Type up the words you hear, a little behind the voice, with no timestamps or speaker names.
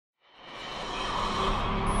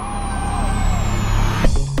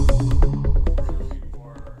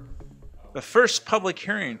The first public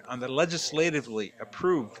hearing on the legislatively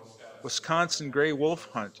approved Wisconsin gray wolf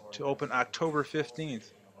hunt to open October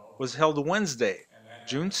 15th was held Wednesday,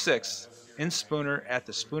 June 6th in Spooner at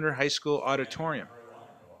the Spooner High School Auditorium.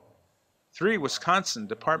 3 Wisconsin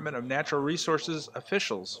Department of Natural Resources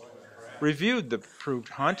officials reviewed the approved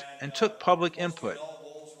hunt and took public input.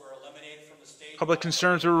 Public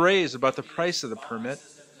concerns were raised about the price of the permit,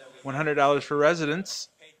 $100 for residents,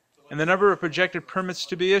 and the number of projected permits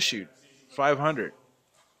to be issued, 500.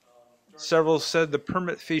 Several said the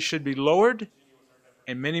permit fee should be lowered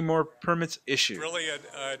and many more permits issued. Really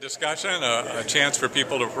a discussion, a chance for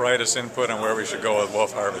people to provide us input on where we should go with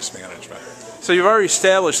wolf harvest management. So you've already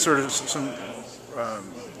established sort of some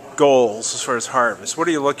goals as far as harvest. What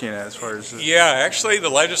are you looking at as far as? Yeah, actually the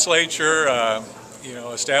legislature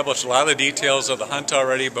established a lot of the details of the hunt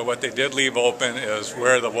already, but what they did leave open is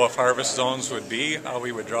where the wolf harvest zones would be, how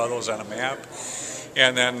we would draw those on a map,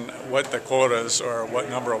 and then what the quotas or what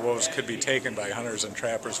number of wolves could be taken by hunters and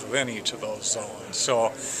trappers within each of those zones.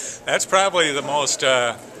 So that's probably the most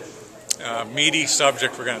meaty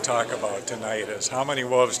subject we're going to talk about tonight, is how many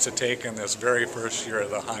wolves to take in this very first year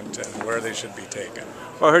of the hunt and where they should be taken.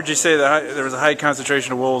 Well, I heard you say that there was a high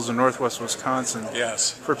concentration of wolves in northwest Wisconsin.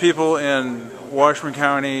 Yes. For people in Washburn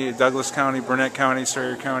County, Douglas County, Burnett County,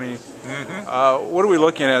 Sawyer County, what are we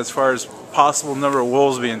looking at as far as possible number of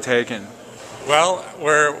wolves being taken? Well,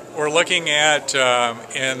 we're looking at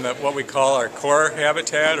in what we call our core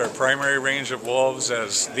habitat, or primary range of wolves,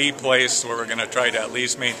 as the place where we're going to try to at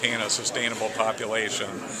least maintain a sustainable population,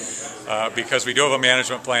 because we do have a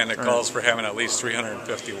management plan that calls for having at least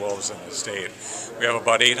 350 wolves in the state. We have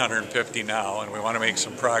about 850 now, and we want to make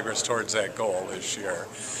some progress towards that goal this year.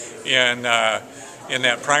 In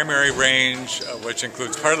that primary range, which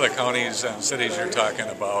includes part of the counties and cities you're talking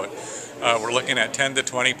about, we're looking at 10 to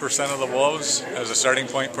 20% of the wolves as a starting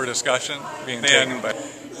point for discussion being taken. But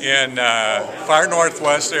in far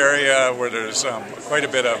northwest area, where there's quite a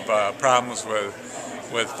bit of problems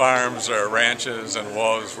with farms or ranches and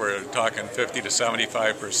wolves, we're talking 50 to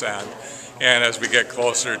 75%. And as we get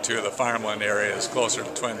closer to the farmland areas, closer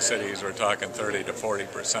to Twin Cities, we're talking 30 to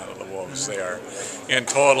 40% of the wolves there. In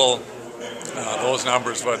total, those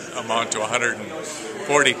numbers would amount to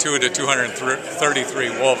 142 to 233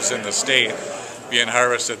 wolves in the state being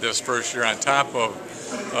harvested this first year, on top of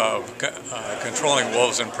controlling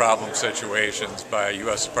wolves in problem situations by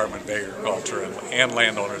U.S. Department of Agriculture and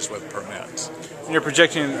landowners with permits. And you're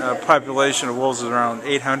projecting a population of wolves around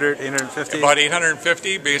 800, 850? About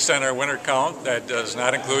 850 based on our winter count. That does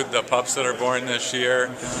not include the pups that are born this year.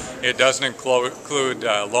 It doesn't include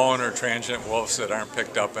lone or transient wolves that aren't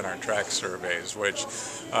picked up in our track surveys, which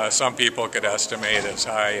some people could estimate as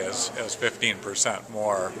high as 15%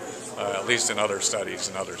 more, at least in other studies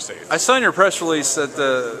in other states. I saw in your press release that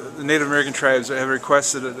the Native American tribes have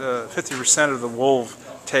requested 50% of the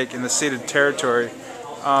wolf take in the ceded territory.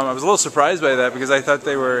 I was a little surprised by that, because I thought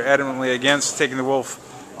they were adamantly against taking the wolf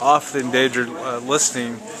off the endangered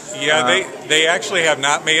listing. Yeah, they actually have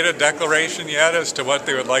not made a declaration yet as to what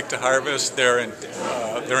they would like to harvest. They're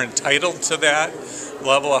entitled to that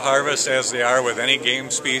level of harvest, as they are with any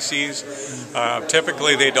game species.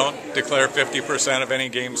 Typically, they don't declare 50% of any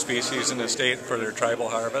game species in the state for their tribal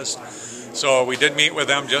harvest. So we did meet with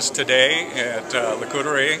them just today at La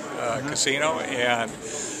Couderie Casino, and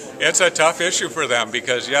it's a tough issue for them,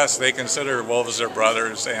 because yes, they consider wolves their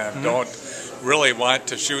brothers and don't really want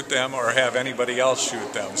to shoot them or have anybody else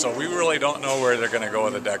shoot them. So we really don't know where they're going to go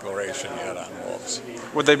with a declaration yet on wolves.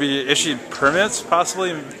 Would they be issued permits,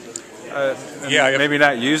 possibly? Yeah, maybe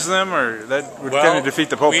not use them, or that would kind of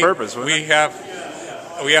defeat the whole purpose, wouldn't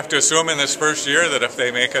it? We have to assume in this first year that if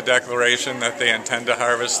they make a declaration that they intend to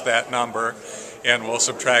harvest that number, and we'll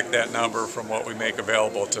subtract that number from what we make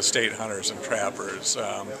available to state hunters and trappers.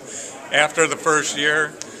 After the first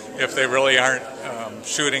year, if they really aren't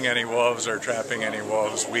shooting any wolves or trapping any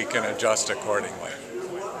wolves, we can adjust accordingly.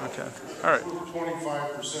 Okay. All right.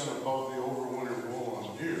 25% above the overwintered wool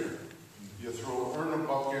on deer. You throw earn a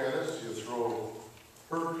buck at us, you throw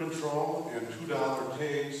herd control and $2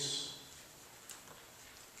 tags.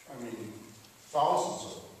 I mean, thousands of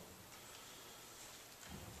them.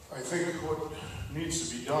 I think what needs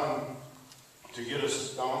to be done to get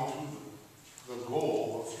us down to the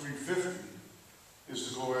goal of 350 is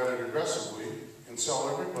to go at it aggressively and sell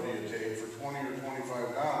everybody a tag for $20 or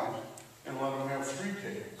 $25 and let them have 3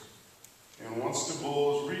 tags. And once the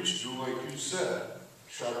goal is reached, do like you said,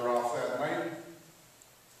 shut her off that night.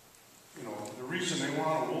 You know, the reason they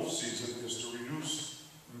want a wolf season is to reduce,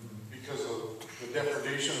 because of the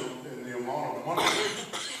depredation and the amount of money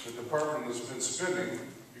the department has been spending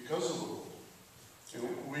because of the wolf.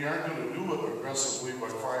 And we aren't going to do it aggressively by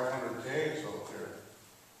 500 tags out there.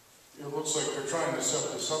 It looks like they're trying to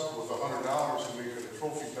set this up with $100 and make it a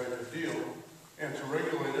trophy type of deal, and to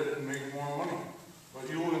regulate it and make more money. But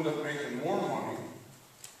you'll end up making more money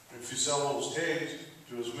if you sell those tags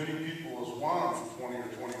to as many people as want them for 20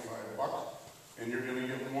 or 25 bucks, and you're going to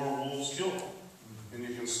get more wolves killed. And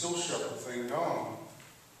you can still shut the thing down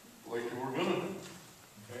like you were going to do.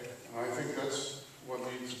 Okay. And I think that's what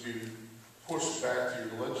needs to be pushed back to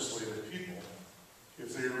your legislative people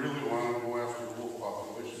if they really want to go after the wolf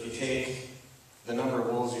population. If you take the number of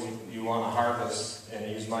wolves you want to harvest and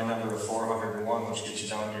use my number of 401, which gets you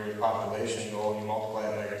down to your population goal, you multiply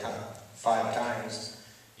it by 5 times,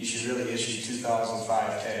 you should really issue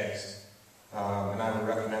 2,005 tags. And I would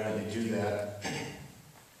recommend that you do that,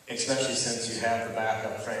 especially since you have the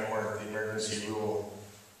backup framework, the emergency rule,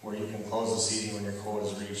 where you can close the season when your quota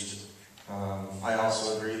is reached. I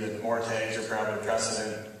also agree that more tags are probably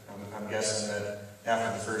precedent. I'm guessing that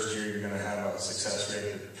after the first year you're going to have a success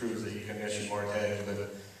rate that proves that you can issue more tags,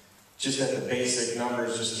 but just at the basic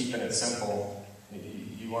numbers, just keeping it simple,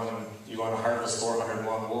 you want to harvest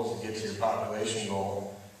 401 wolves to get to your population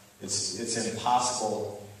goal. It's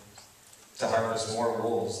impossible to harvest more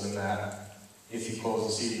wolves than that if you close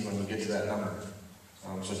the season when you get to that number.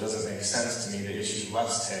 So it doesn't make sense to me to issue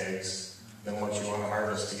less tags than what you want to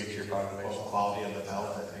harvest to get to your population. Well, the quality of the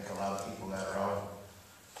pelt, I think a lot of people that are out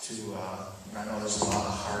to, I know there's a lot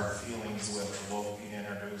of hard feelings with the wolf being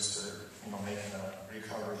introduced or, making a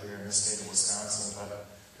recovery here in the state of Wisconsin, but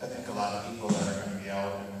I think a lot of people that are going to be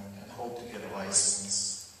out and hope to get a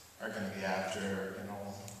license are going to be after,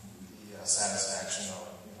 the satisfaction of,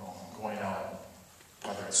 going out,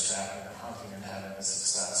 whether it's trapping or hunting and having a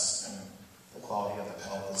success. And the quality of the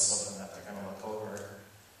pelt is something that they're going to look over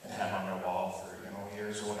and have on their wall for,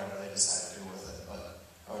 years or whatever they decide to do with it. But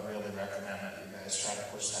I would really recommend that you guys try to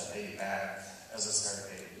push that date back as a start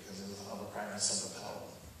date because of the primacy of the pelt.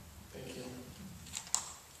 Thank you.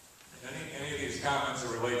 Any of these comments that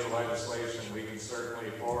relate to legislation, we can certainly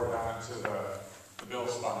forward on to the bill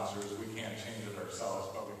sponsors. We can't change it ourselves,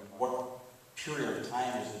 but we can. What period of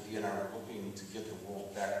time is the DNR looking to get the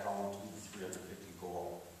wolf back down to the 350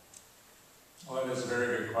 goal? Well, that is a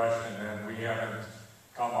very good question, and we haven't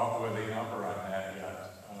come up with a number on that yet.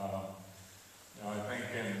 I think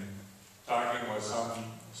in talking with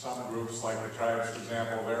some groups like the tribes, for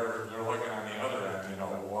example, they're looking on the other end.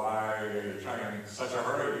 Why are you trying in such a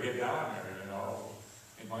hurry to get down there?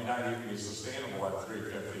 It might not even be sustainable at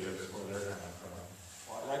 350 is where they're coming from.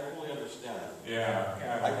 Well, I fully understand it. Yeah.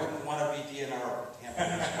 I wouldn't want to be DNR.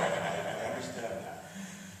 I understand that.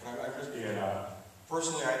 But I just,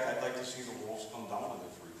 personally, I'd like to see the wolves come down to the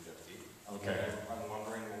 350. Okay. I'm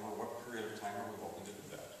wondering over what period of time are we hoping to do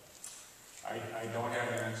that? I don't have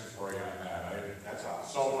an answer for you on that. That's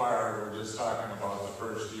awesome. So far, we're just talking about the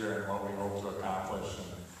first year and what we hope to accomplish and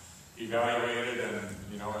evaluate it and,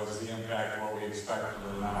 is the impact what we expected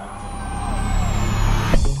or not.